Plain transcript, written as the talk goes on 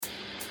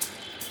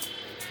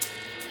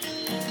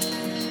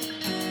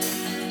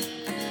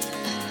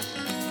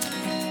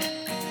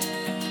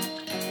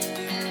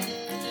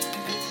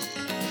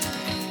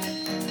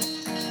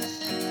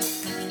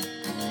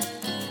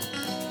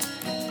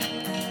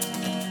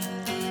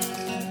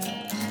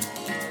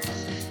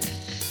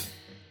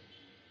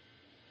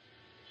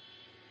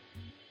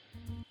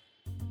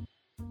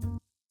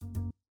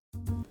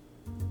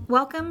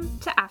Welcome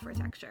to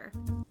Afrotecture,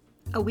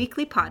 a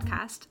weekly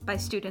podcast by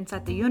students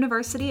at the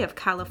University of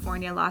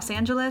California, Los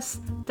Angeles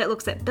that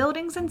looks at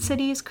buildings and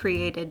cities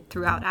created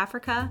throughout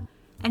Africa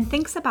and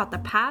thinks about the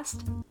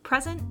past,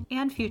 present,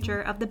 and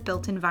future of the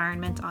built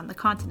environment on the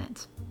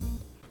continent.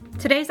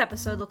 Today's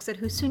episode looks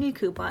at Husuni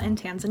Kubwa in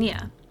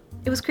Tanzania.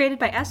 It was created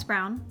by S.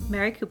 Brown,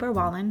 Mary Cooper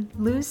Wallen,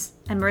 Luz,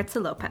 and Maritza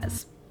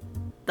Lopez.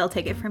 They'll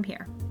take it from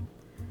here.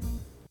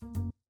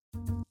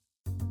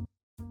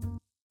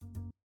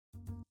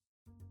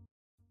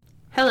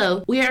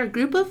 Hello, we are a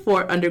group of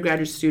 4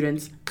 undergraduate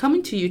students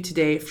coming to you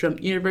today from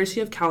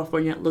University of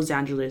California, Los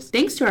Angeles.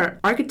 Thanks to our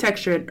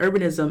Architecture and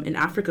Urbanism in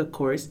Africa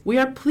course, we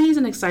are pleased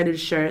and excited to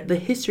share the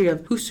history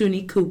of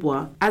Husuni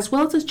Kubwa, as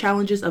well as the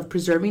challenges of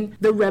preserving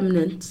the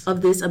remnants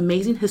of this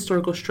amazing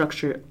historical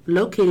structure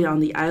located on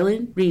the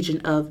island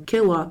region of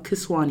Kubwa,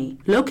 Husuni,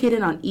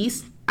 located on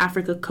East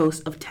Africa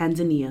coast of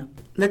Tanzania.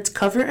 Let's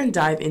cover and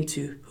dive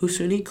into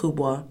Husuni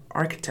Kubwa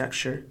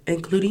architecture,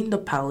 including the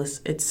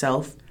palace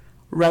itself,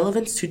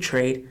 relevance to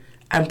trade,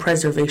 and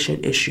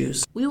preservation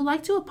issues. We would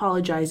like to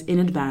apologize in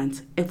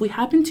advance if we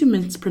happen to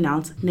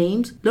mispronounce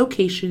names,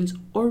 locations,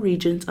 or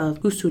regions of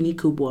Husuni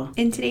Kubwa.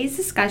 In today's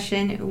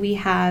discussion, we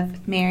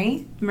have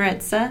Mary,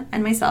 Maritza,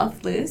 and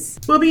myself, Luz.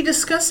 We'll be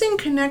discussing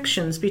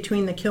connections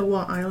between the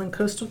Kubwa Island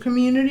coastal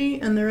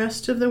community and the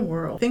rest of the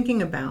world,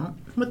 thinking about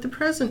what the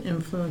present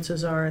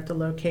influences are at the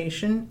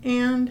location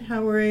and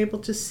how we're able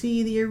to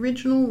see the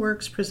original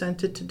works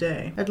presented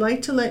today. I'd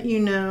like to let you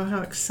know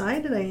how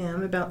excited I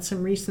am about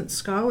some recent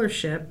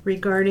scholarship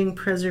regarding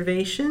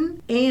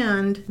preservation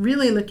and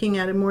really looking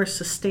at a more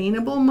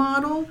sustainable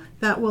model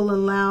that will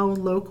allow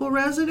local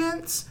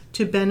residents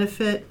to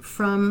benefit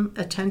from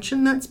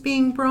attention that's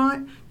being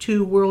brought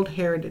to World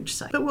Heritage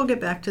Sites. But we'll get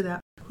back to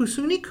that.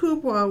 Husuni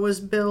Kubwa was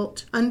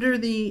built under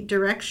the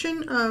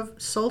direction of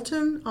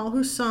Sultan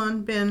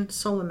Al-Husain bin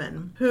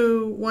Suleiman,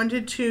 who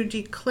wanted to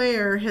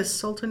declare his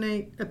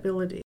sultanate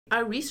ability.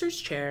 Our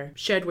research chair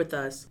shared with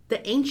us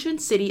the ancient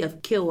city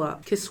of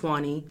Kubwa,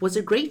 Husuni, was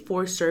a great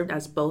fort served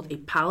as both a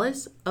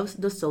palace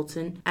of the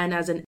Sultan and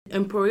as an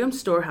emporium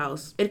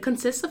storehouse. It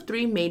consists of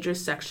 3 major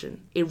sections: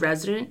 a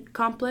resident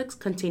complex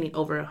containing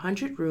over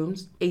 100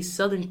 rooms, a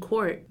southern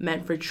court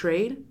meant for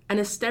trade, and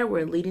a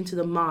stairway leading to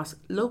the mosque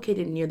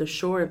located near the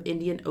shore of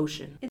Indian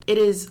Ocean. It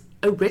is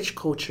a rich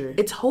culture.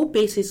 Its whole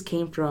basis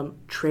came from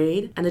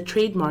trade and the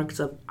trademarks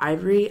of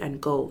ivory and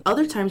gold,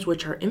 other times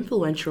which are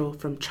influential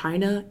from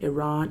China,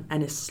 Iran,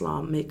 and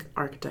Islamic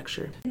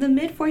architecture. In the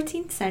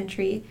mid-14th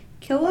century,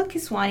 Kubwa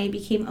Husuni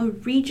became a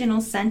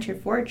regional center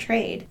for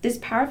trade. This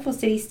powerful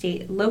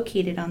city-state,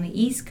 located on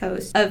the east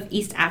coast of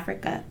East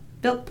Africa,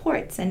 built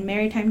ports and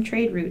maritime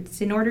trade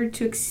routes in order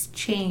to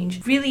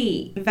exchange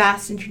really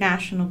vast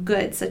international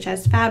goods such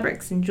as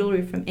fabrics and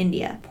jewelry from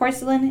India,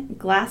 porcelain,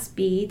 glass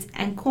beads,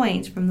 and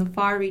coins from the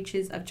far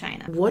reaches of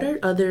China. What are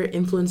other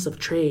influences of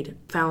trade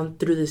found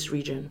through this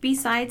region?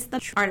 Besides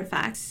the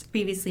artifacts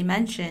previously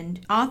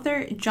mentioned,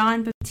 author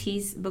John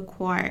Baptiste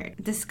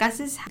Bacquart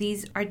discusses how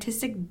these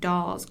artistic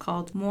dolls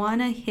called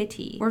Moana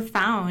Hiti were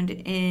found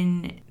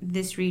in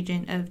this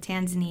region of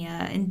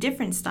Tanzania in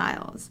different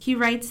styles. He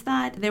writes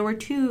that there were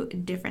 2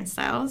 different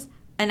styles,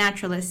 a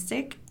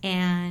naturalistic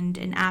and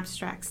an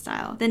abstract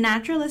style. The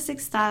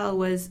naturalistic style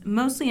was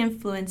mostly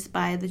influenced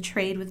by the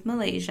trade with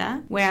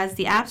Malaysia, whereas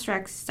the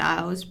abstract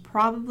style was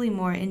probably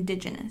more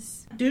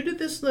indigenous. Due to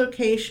this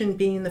location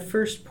being the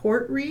first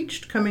port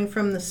reached coming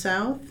from the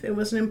south, it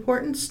was an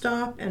important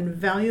stop and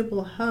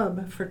valuable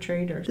hub for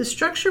traders. The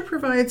structure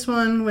provides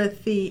one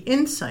with the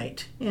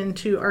insight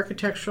into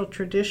architectural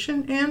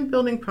tradition and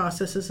building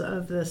processes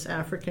of this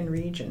African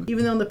region,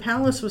 even though the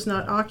palace was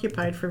not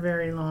occupied for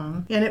very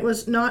long, and it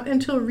was not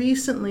until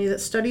recently that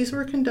studies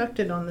were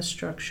conducted on the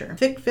structure.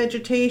 Thick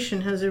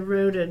vegetation has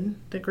eroded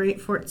the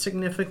great fort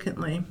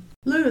significantly.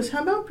 Luz,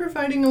 how about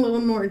providing a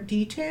little more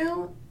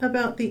detail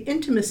about the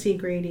intimacy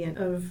gradient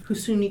of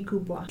Husuni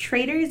Kubwa?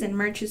 Traders and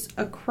merchants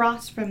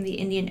across from the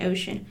Indian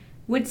Ocean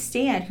would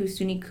stay at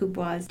Husuni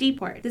Kubwa's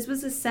deport. This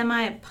was a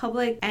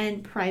semi-public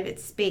and private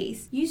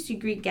space used to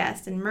greet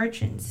guests and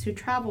merchants who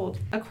traveled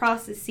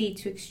across the sea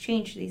to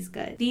exchange these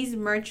goods. These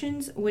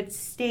merchants would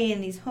stay in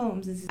these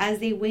homes as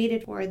they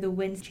waited for the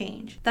wind's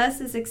change. Thus,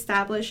 this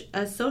established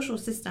a social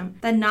system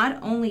that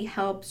not only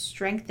helped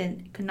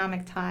strengthen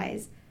economic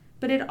ties,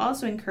 but it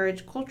also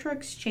encouraged cultural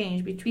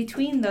exchange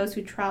between those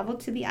who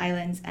traveled to the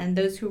islands and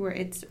those who were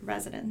its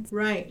residents.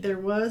 Right, there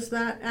was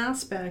that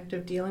aspect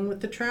of dealing with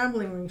the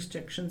traveling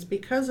restrictions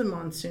because of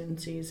monsoon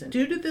season.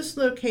 Due to this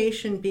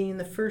location being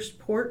the first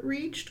port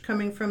reached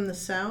coming from the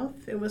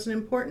south, it was an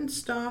important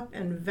stop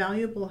and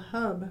valuable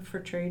hub for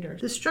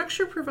traders. The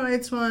structure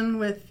provides one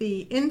with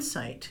the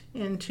insight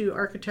into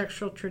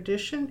architectural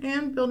tradition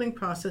and building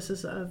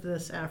processes of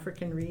this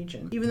African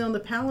region, even though the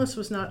palace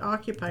was not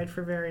occupied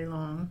for very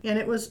long, and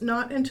it was not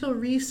until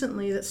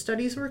recently that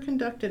studies were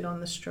conducted on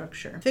the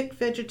structure. Thick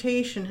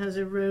vegetation has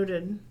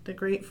eroded the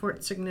great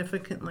fort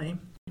significantly.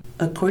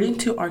 According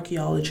to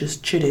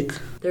archaeologist Chittick,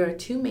 there are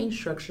 2 main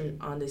structures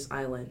on this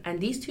island, and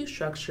these 2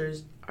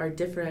 structures are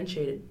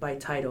differentiated by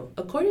title.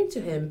 According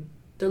to him,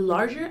 The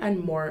larger and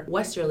more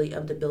westerly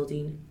of the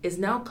building is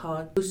now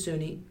called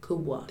Husuni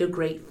Kubwa, the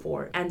Great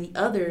Fort, and the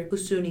other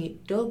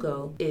Husuni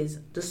Dogo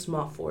is the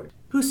Small Fort.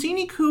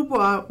 Husuni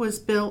Kubwa was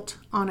built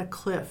on a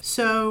cliff.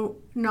 So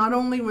not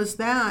only was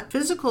that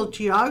physical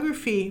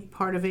geography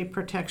part of a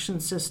protection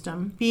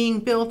system, being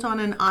built on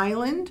an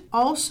island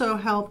also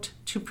helped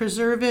to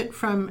preserve it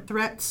from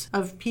threats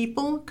of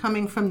people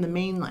coming from the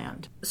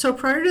mainland. So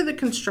prior to the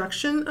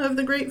construction of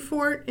the Great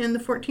Fort in the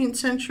 14th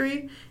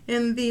century,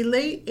 in the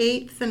late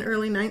 8th and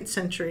early 9th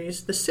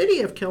centuries, the city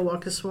of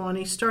Kilwa,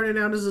 Kiswani started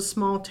out as a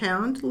small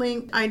town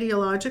linked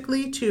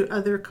ideologically to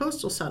other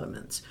coastal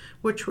settlements,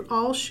 which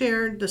all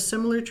shared the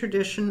similar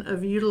tradition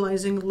of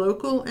utilizing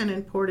local and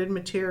imported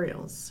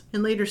materials.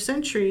 In later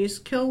centuries,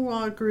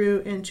 Kilwa grew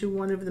into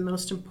one of the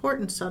most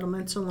important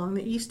settlements along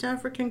the East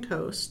African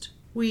coast.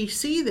 We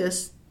see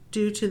this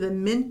due to the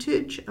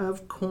mintage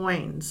of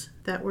coins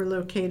that were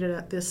located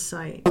at this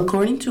site.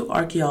 According to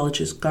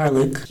archaeologist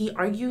Garlick, he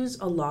argues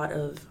a lot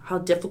of how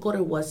difficult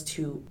it was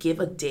to give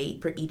a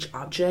date for each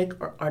object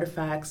or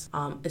artifacts,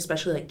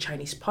 especially like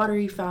Chinese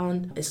pottery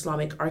found,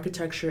 Islamic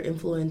architecture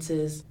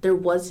influences. There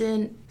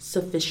wasn't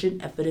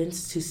sufficient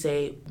evidence to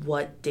say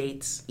what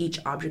dates each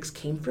object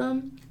came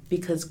from,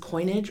 because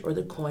coinage or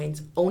the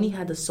coins only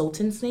had the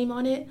Sultan's name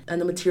on it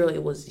and the material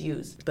it was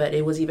used. But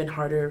it was even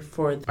harder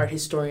for art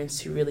historians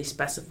to really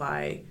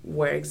specify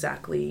where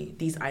exactly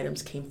these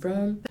items came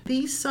from.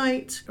 These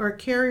sites are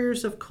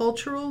carriers of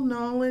cultural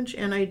knowledge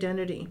and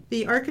identity.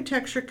 The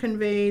architecture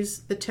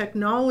conveys the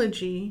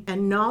technology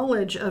and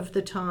knowledge of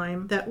the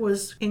time that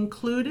was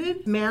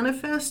included,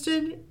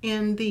 manifested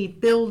in the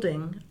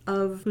building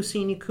of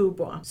Husuni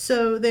Kubwa.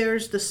 So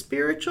there's the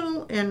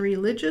spiritual and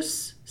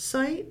religious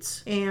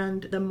sites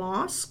and the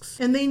mosques,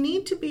 and they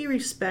need to be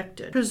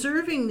respected.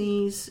 Preserving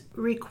these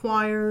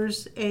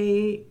requires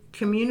a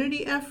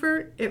community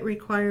effort, it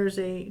requires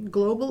a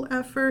global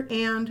effort,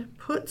 and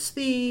puts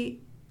the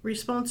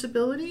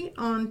responsibility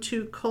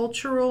onto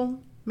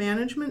cultural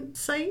management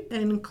site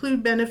and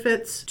include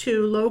benefits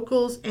to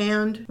locals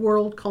and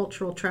world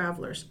cultural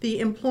travelers. The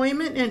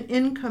employment and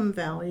income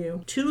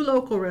value to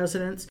local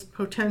residents,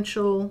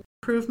 potential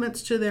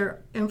improvements to their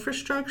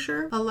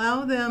infrastructure,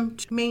 allow them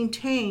to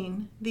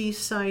maintain these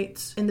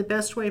sites in the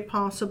best way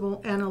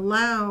possible and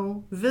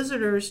allow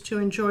visitors to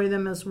enjoy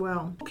them as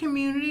well. The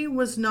community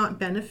was not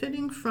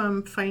benefiting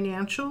from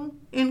financial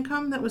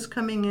income that was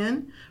coming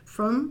in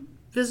from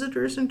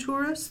visitors and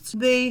tourists.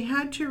 They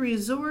had to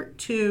resort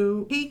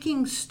to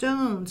taking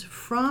stones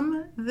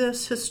from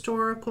this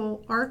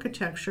historical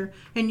architecture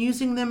and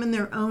using them in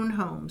their own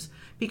homes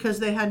because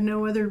they had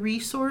no other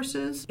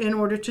resources in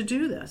order to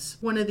do this.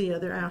 One of the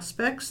other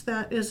aspects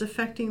that is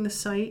affecting the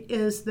site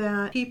is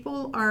that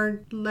people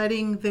are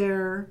letting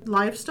their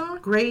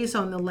livestock graze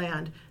on the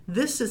land.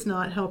 This is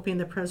not helping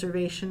the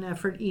preservation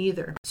effort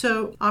either.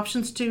 So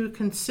options to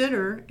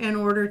consider in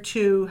order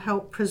to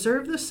help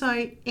preserve the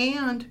site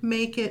and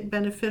make it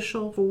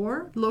beneficial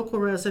for local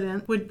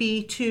residents would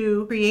be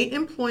to create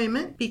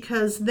employment,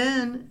 because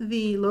then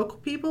the local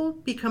people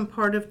become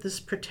part of this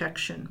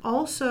protection.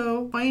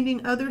 Also,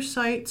 finding other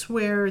sites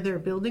where their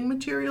building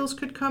materials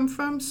could come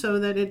from so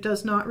that it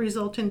does not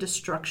result in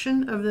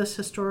destruction of this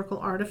historical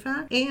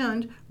artifact,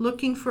 and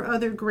looking for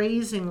other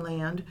grazing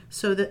land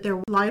so that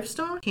their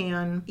livestock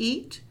can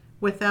eat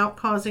without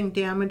causing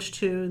damage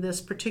to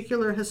this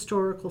particular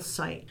historical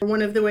site.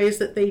 One of the ways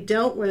that they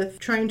dealt with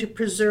trying to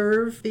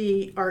preserve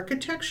the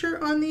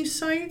architecture on these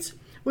sites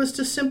was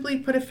to simply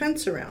put a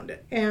fence around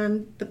it.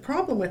 And the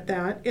problem with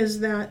that is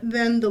that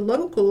then the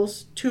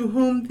locals, to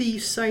whom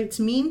these sites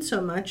mean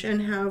so much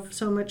and have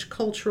so much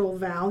cultural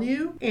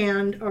value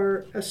and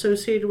are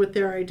associated with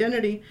their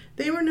identity,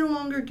 they were no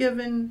longer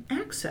given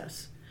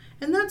access.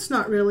 And that's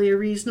not really a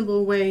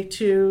reasonable way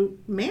to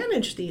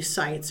manage these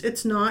sites.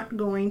 It's not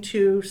going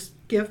to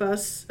give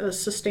us a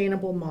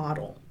sustainable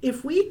model.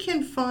 If we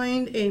can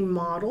find a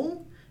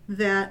model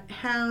that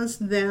has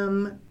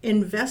them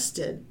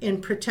invested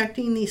in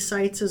protecting these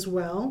sites as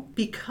well,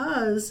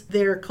 because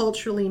they're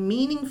culturally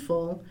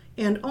meaningful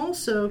and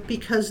also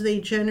because they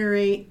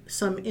generate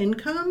some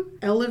income,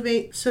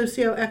 elevate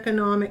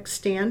socioeconomic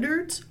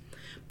standards,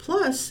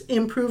 plus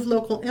improve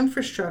local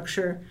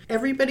infrastructure,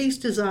 everybody's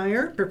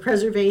desire for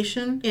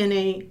preservation in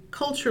a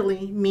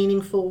culturally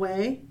meaningful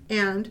way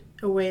and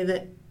a way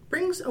that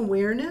brings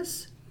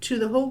awareness to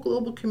the whole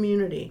global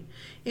community.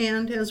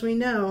 And as we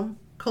know,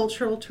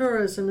 cultural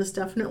tourism is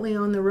definitely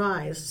on the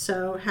rise.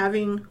 So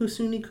having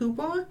Husuni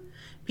Kubwa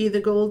be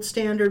the gold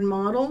standard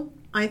model,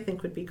 I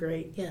think would be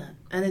great. Yeah,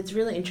 and it's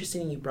really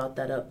interesting you brought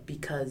that up,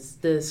 because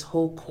this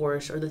whole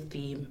course or the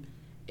theme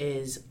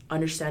is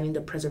understanding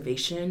the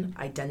preservation,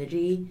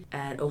 identity,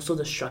 and also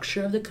the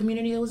structure of the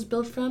community it was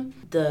built from.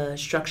 The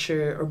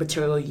structure or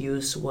material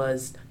use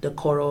was the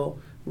coral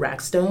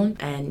ragstone,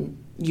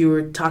 and you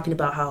were talking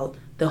about how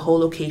the whole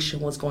location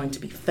was going to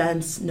be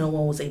fenced. No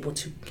one was able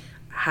to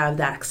have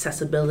that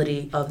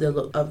accessibility of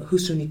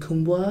Husuni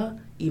Kubwa.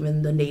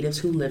 Even the natives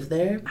who live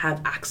there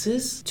have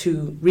access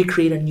to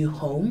recreate a new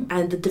home.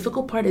 And the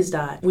difficult part is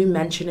that we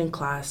mentioned in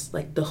class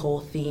like the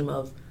whole theme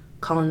of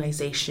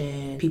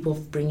colonization, people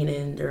bringing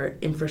in their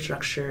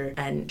infrastructure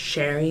and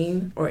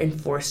sharing or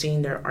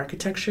enforcing their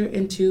architecture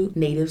into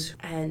natives.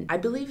 And I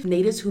believe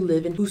natives who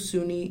live in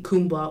Husuni,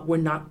 Kubwa were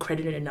not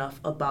credited enough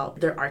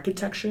about their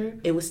architecture.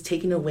 It was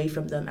taken away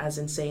from them, as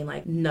in saying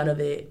like none of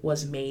it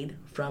was made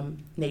from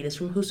natives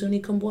from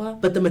Husuni, Kubwa,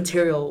 but the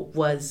material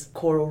was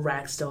coral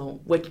ragstone,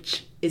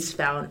 which is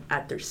found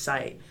at their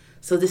site.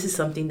 So this is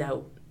something that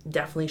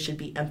definitely should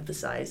be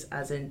emphasized,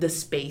 as in the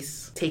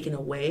space taken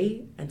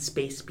away and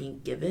space being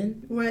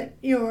given. What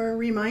you're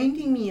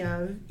reminding me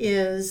of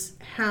is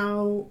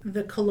how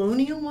the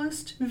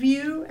colonialist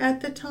view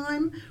at the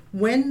time,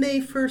 when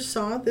they first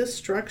saw this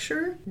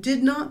structure,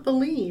 did not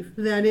believe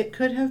that it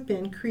could have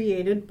been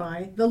created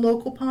by the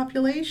local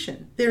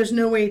population. There's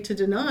no way to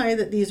deny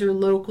that these are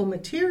local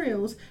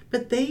materials,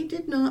 but they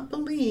did not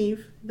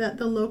believe that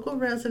the local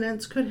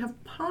residents could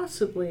have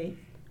possibly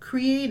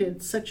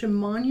created such a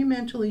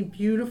monumentally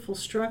beautiful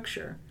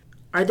structure.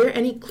 Are there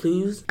any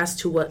clues as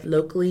to what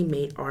locally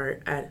made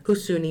art at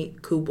Husuni,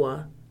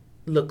 Kubwa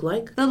look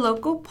like? The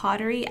local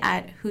pottery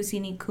at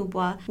Husuni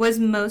Kubwa was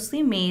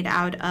mostly made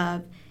out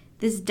of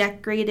this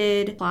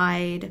decorated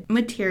plied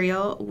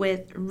material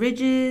with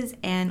ridges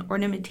and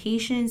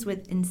ornamentations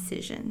with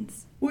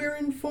incisions. We're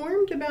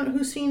informed about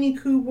Husuni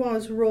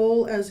Kubwa's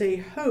role as a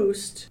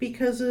host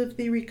because of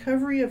the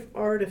recovery of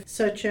artifacts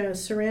such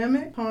as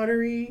ceramic,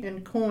 pottery,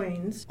 and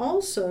coins.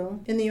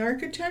 Also, in the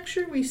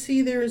architecture, we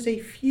see there is a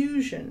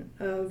fusion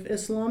of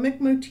Islamic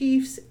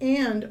motifs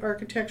and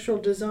architectural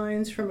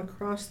designs from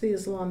across the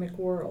Islamic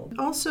world.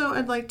 Also,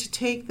 I'd like to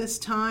take this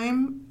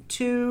time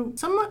to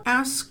somewhat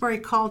ask for a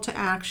call to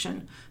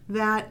action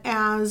that,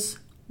 as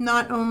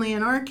not only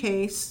in our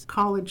case,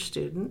 college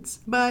students,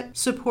 but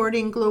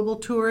supporting global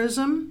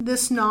tourism,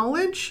 this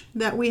knowledge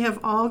that we have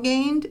all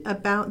gained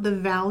about the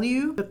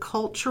value, the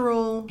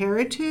cultural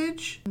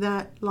heritage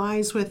that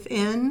lies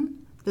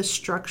within the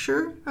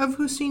structure of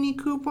Husuni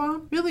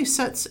Kubwa really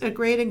sets a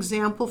great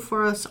example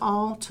for us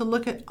all to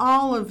look at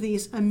all of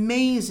these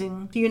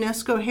amazing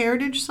UNESCO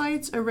heritage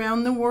sites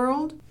around the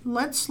world.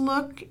 Let's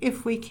look,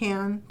 if we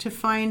can, to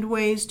find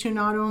ways to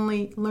not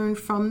only learn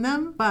from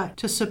them, but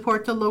to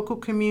support the local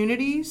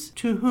communities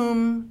to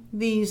whom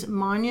these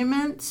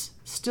monuments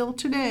still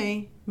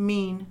today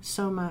mean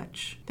so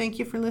much. Thank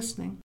you for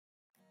listening.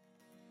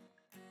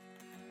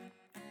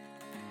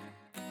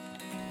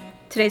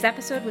 Today's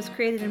episode was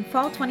created in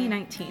fall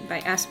 2019 by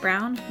S.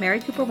 Brown, Mary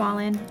Cooper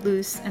Wallen,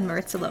 Luce, and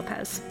Maritza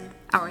Lopez.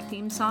 Our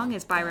theme song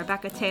is by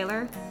Rebecca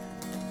Taylor.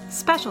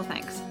 Special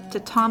thanks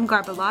to Tom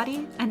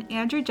Garbelotti and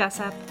Andrew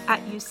Jessup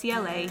at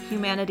UCLA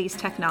Humanities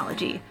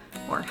Technology,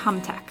 or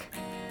HumTech.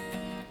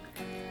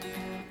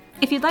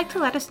 If you'd like to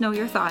let us know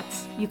your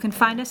thoughts, you can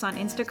find us on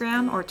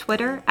Instagram or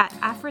Twitter at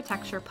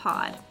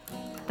AfroTexturePod.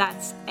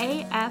 That's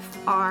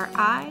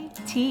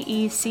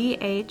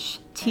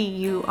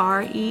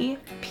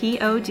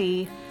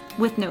AfroTexturepod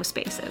with no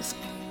spaces.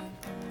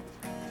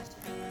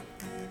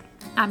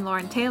 I'm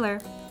Lauren Taylor.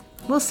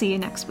 We'll see you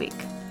next week.